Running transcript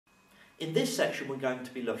In this section we're going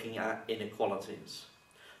to be looking at inequalities.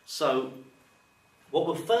 So what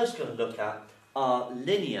we're first going to look at are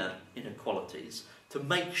linear inequalities to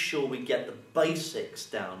make sure we get the basics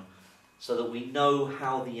down so that we know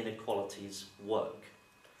how the inequalities work.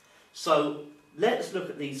 So let's look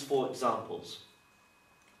at these four examples.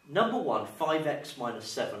 Number one, 5x minus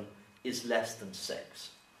 7 is less than 6.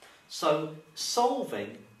 So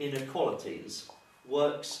solving inequalities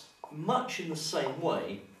works much in the same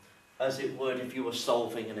way as it would if you were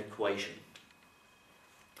solving an equation.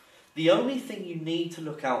 The only thing you need to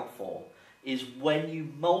look out for is when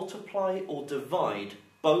you multiply or divide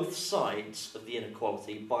both sides of the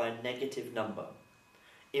inequality by a negative number,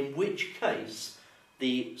 in which case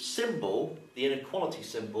the symbol, the inequality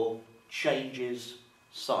symbol, changes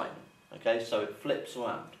sign. Okay, so it flips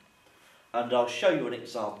around. And I'll show you an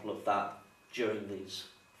example of that during these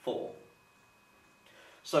four.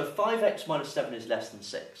 So 5x minus 7 is less than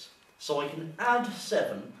 6. So I can add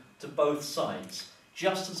 7 to both sides,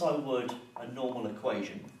 just as I would a normal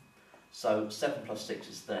equation. So 7 plus 6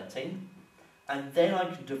 is 13. And then I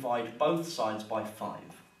can divide both sides by 5.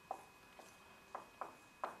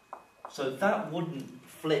 So that wouldn't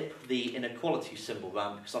flip the inequality symbol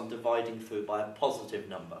round because I'm dividing through by a positive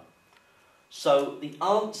number. So the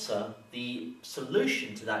answer, the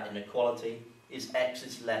solution to that inequality is x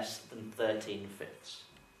is less than 13/5.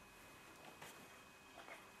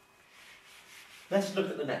 Let's look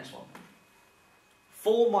at the next one.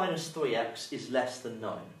 4 minus 3x is less than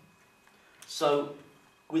 9. So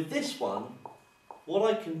with this one, what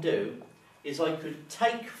I can do is I could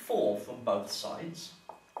take 4 from both sides,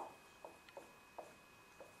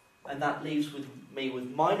 and that leaves me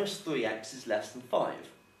with minus 3x is less than 5.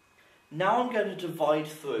 Now I'm going to divide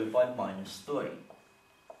through by minus 3.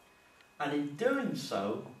 And in doing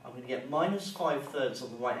so, I'm going to get minus 5/3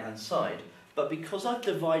 on the right hand side. But because I've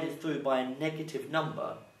divided through by a negative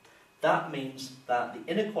number, that means that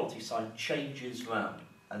the inequality sign changes round.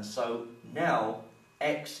 And so now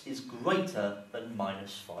x is greater than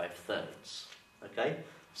minus 5/3. Okay?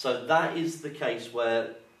 So that is the case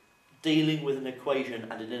where dealing with an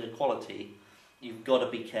equation and an inequality, you've got to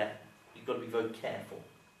be careful. You've got to be very careful.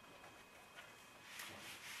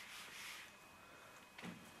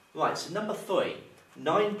 Right, so number 3.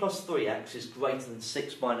 9 plus 3x is greater than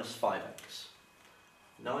 6 minus 5x.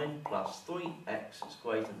 9 plus 3x is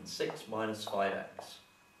greater than 6 minus 5x.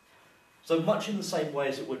 So much in the same way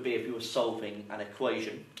as it would be if you were solving an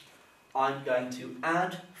equation, I'm going to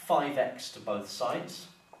add 5x to both sides,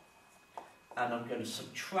 and I'm going to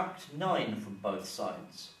subtract 9 from both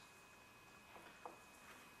sides.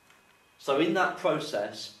 So in that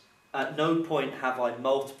process, at no point have I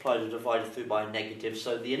multiplied or divided through by a negative,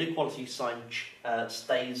 so the inequality sign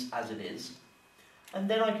stays as it is. And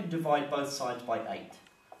then I can divide both sides by 8.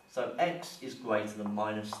 So x is greater than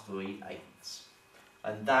minus 3/8.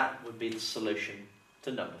 And that would be the solution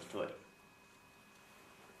to number 3.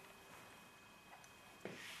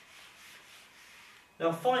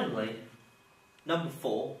 Now finally, number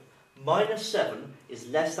 4, minus 7 is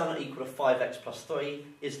less than or equal to 5x plus 3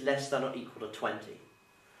 is less than or equal to 20.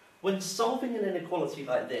 When solving an inequality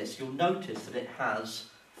like this, you'll notice that it has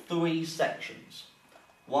 3 sections.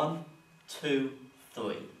 1, 2,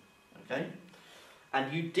 3. Okay?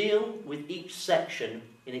 And you deal with each section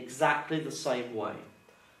in exactly the same way.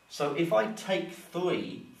 So if I take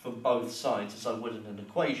 3 from both sides, as I would in an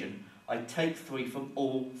equation, I take 3 from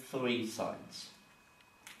all 3 sides.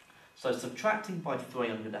 So subtracting by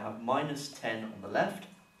 3, I'm going to have minus 10 on the left.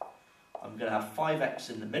 I'm going to have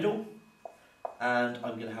 5x in the middle. And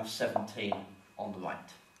I'm going to have 17 on the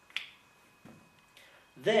right.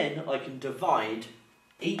 Then I can divide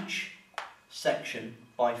each section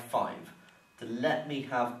by 5 to let me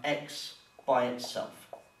have x by itself.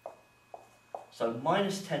 So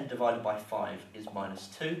minus 10 divided by 5 is minus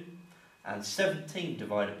 2, and 17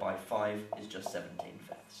 divided by 5 is just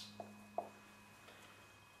 17/5.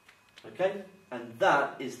 Okay, and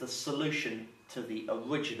that is the solution to the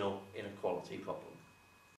original inequality problem.